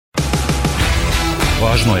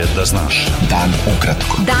Važno je da znaš. Dan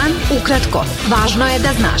ukratko. Dan ukratko. Važno je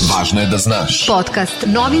da znaš. Važno je da znaš. Podcast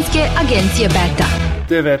novinske agencije Beta.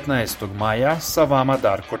 19. maja sa vama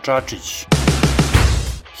Darko Čačić.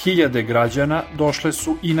 Hiljade građana došle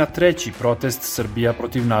su i na treći protest Srbija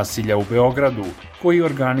protiv nasilja u Beogradu, koji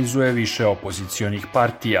organizuje više opozicionih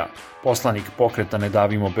partija. Poslanik pokreta Ne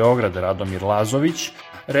davimo Beograd Radomir Lazović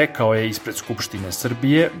rekao je ispred Skupštine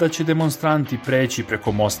Srbije da će demonstranti preći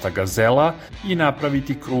preko mosta Gazela i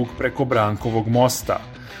napraviti krug preko Brankovog mosta.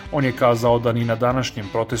 On je kazao da ni na današnjem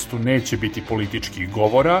protestu neće biti političkih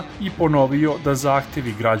govora i ponovio da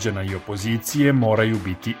zahtevi građana i opozicije moraju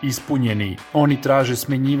biti ispunjeni. Oni traže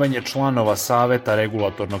smenjivanje članova Saveta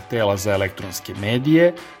regulatornog tela za elektronske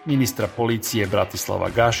medije, ministra policije Bratislava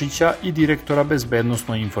Gašića i direktora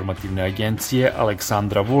Bezbednosno-informativne agencije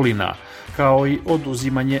Aleksandra Vulina, kao i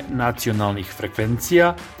oduzimanje nacionalnih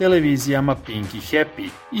frekvencija televizijama Pink i Happy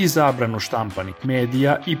i zabranu štampanih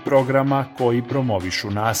medija i programa koji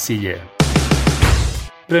promovišu nasilje.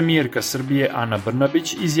 Premijerka Srbije Ana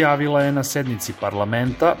Brnabić izjavila je na sednici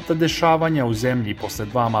parlamenta da dešavanja u zemlji posle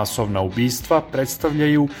 2 masovna ubistva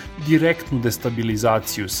predstavljaju direktnu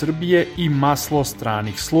destabilizaciju Srbije i maslo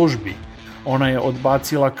stranih službi. Ona je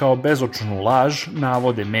odbacila kao bezočnu laž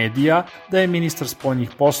navode medija da je ministar spoljnih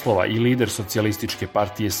poslova i lider Socijalističke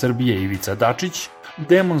partije Srbije Ivica Dačić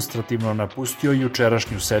demonstrativno napustio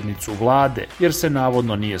jučerašnju sednicu vlade, jer se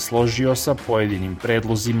navodno nije složio sa pojedinim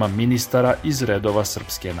predlozima ministara iz redova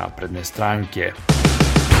Srpske napredne stranke.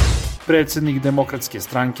 Predsednik Demokratske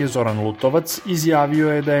stranke Zoran Lutovac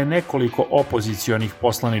izjavio je da je nekoliko opozicionih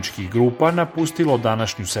poslaničkih grupa napustilo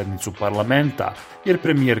današnju sednicu parlamenta, jer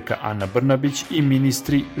premijerka Ana Brnabić i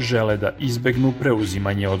ministri žele da izbegnu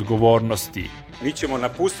preuzimanje odgovornosti. Mi ćemo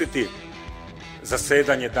napustiti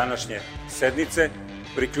zasedanje današnje sednice,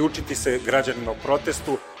 priključiti se građanima u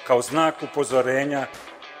protestu kao znak upozorenja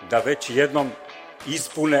da već jednom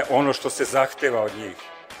ispune ono što se zahteva od njih.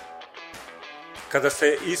 Kada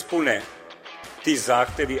se ispune ti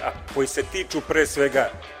zahtevi, a koji se tiču pre svega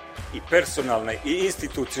i personalne i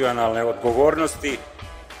institucionalne odgovornosti,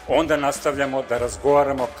 onda nastavljamo da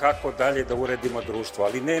razgovaramo kako dalje da uredimo društvo,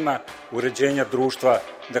 ali nema uređenja društva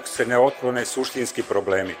da se ne otklone suštinski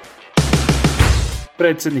problemi.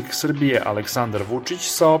 Predsednik Srbije Aleksandar Vučić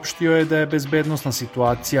saopštio je da je bezbednosna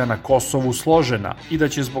situacija na Kosovu složena i da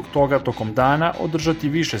će zbog toga tokom dana održati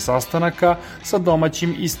više sastanaka sa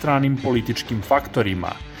domaćim i stranim političkim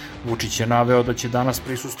faktorima. Vučić je naveo da će danas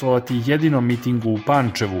prisustvovati jedinom mitingu u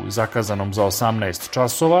Pančevu, zakazanom za 18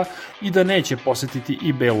 časova, i da neće posetiti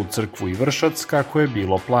i Belu crkvu i Vršac kako je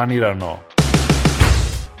bilo planirano.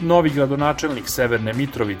 Novi gradonačelnik Severne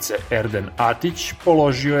Mitrovice, Erden Atić,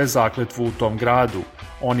 položio je zakletvu u tom gradu.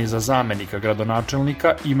 On je za zamenika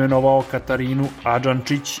gradonačelnika imenovao Katarinu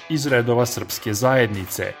Adžančić iz redova Srpske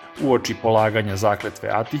zajednice. Uoči polaganja zakletve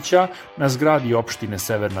Atića, na zgradi opštine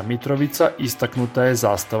Severna Mitrovica istaknuta je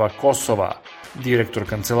zastava Kosova. Direktor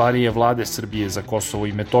Kancelarije Vlade Srbije za Kosovo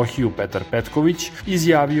i Metohiju Petar Petković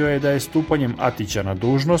izjavio je da je stupanjem Atića na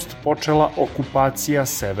dužnost počela okupacija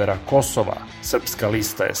severa Kosova. Srpska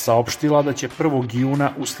lista je saopštila da će 1.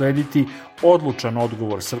 juna uslediti odlučan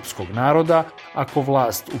odgovor srpskog naroda ako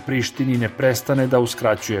vlast u Prištini ne prestane da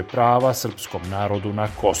uskraćuje prava srpskom narodu na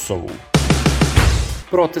Kosovu.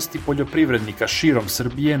 Protesti poljoprivrednika širom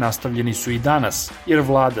Srbije nastavljeni su i danas, jer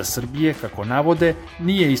vlada Srbije, kako navode,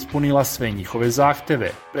 nije ispunila sve njihove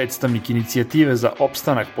zahteve. Predstavnik inicijative za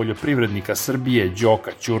opstanak poljoprivrednika Srbije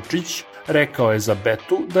Đoka Ćurčić rekao je za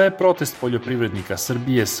Betu da je protest poljoprivrednika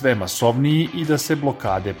Srbije sve masovniji i da se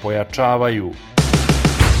blokade pojačavaju.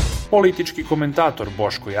 Politički komentator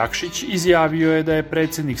Boško Jakšić izjavio je da je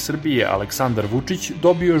predsednik Srbije Aleksandar Vučić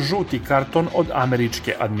dobio žuti karton od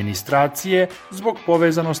američke administracije zbog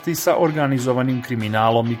povezanosti sa organizovanim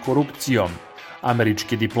kriminalom i korupcijom.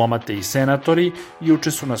 Američki diplomate i senatori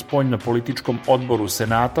juče su na spoljno-političkom odboru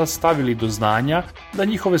Senata stavili do znanja da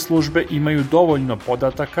njihove službe imaju dovoljno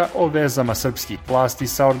podataka o vezama srpskih vlasti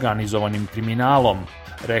sa organizovanim kriminalom,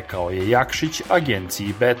 rekao je Jakšić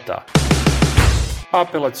agenciji Beta.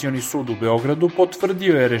 Apelacioni sud u Beogradu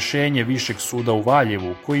potvrdio je rešenje Višeg suda u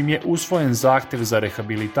Valjevu, kojim je usvojen zahtev za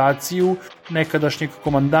rehabilitaciju nekadašnjeg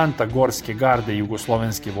komandanta Gorske garde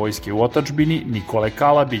Jugoslovenske vojske u otadžbini Nikole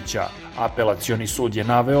Kalabića. Apelacioni sud je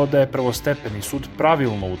naveo da je prvostepeni sud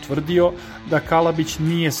pravilno utvrdio da Kalabić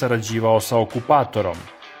nije sarađivao sa okupatorom.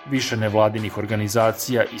 Više nevladinih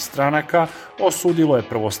organizacija i stranaka osudilo je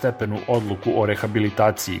prvostepenu odluku o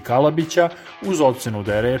rehabilitaciji Kalabića uz ocenu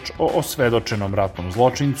da je reč o osvedočenom ratnom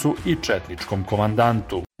zločincu i četničkom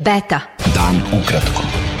komandantu. Beta. Dan ukratko.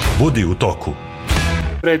 Budi u toku.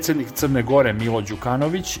 Predsednik Crne Gore Milo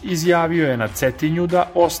Đukanović izjavio je na Cetinju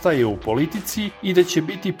da ostaje u politici i da će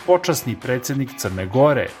biti počasni predsednik Crne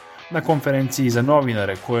Gore. Na konferenciji za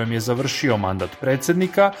novinare kojom je završio mandat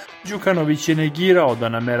predsednika, Đukanović je negirao da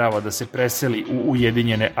namerava da se preseli u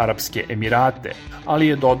Ujedinjene Arapske Emirate, ali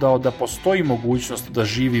je dodao da postoji mogućnost da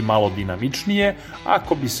živi malo dinamičnije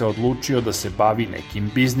ako bi se odlučio da se bavi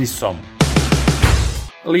nekim biznisom.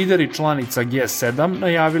 Lideri članica G7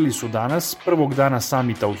 najavili su danas, prvog dana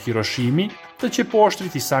samita u Hirošimi, da će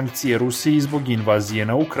pooštriti sankcije Rusiji zbog invazije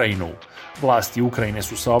na Ukrajinu. Vlasti Ukrajine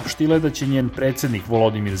su saopštile da će njen predsednik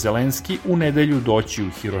Volodimir Zelenski u nedelju doći u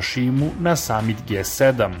Hirošimu na samit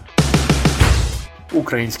G7.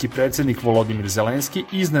 Ukrajinski predsednik Volodimir Zelenski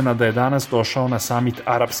iznenada je danas došao na samit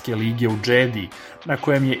Arapske lige u Džedi, na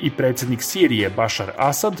kojem je i predsednik Sirije Bašar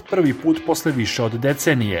Asad prvi put posle više od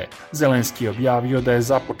decenije. Zelenski je objavio da je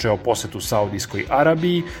započeo posetu Saudijskoj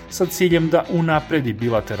Arabiji sa ciljem da unapredi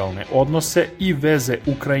bilateralne odnose i veze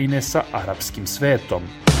Ukrajine sa arapskim svetom.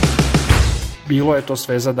 Bilo je to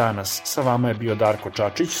sve za danas. Sa vama je bio Darko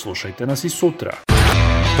Čačić, slušajte nas i sutra.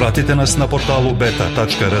 Pratite nas na portalu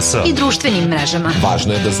beta.rs i društvenim mrežama.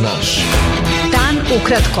 Važno je da znaš. Dan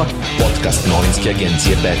ukratko. Podcast novinske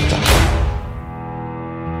agencije Beta.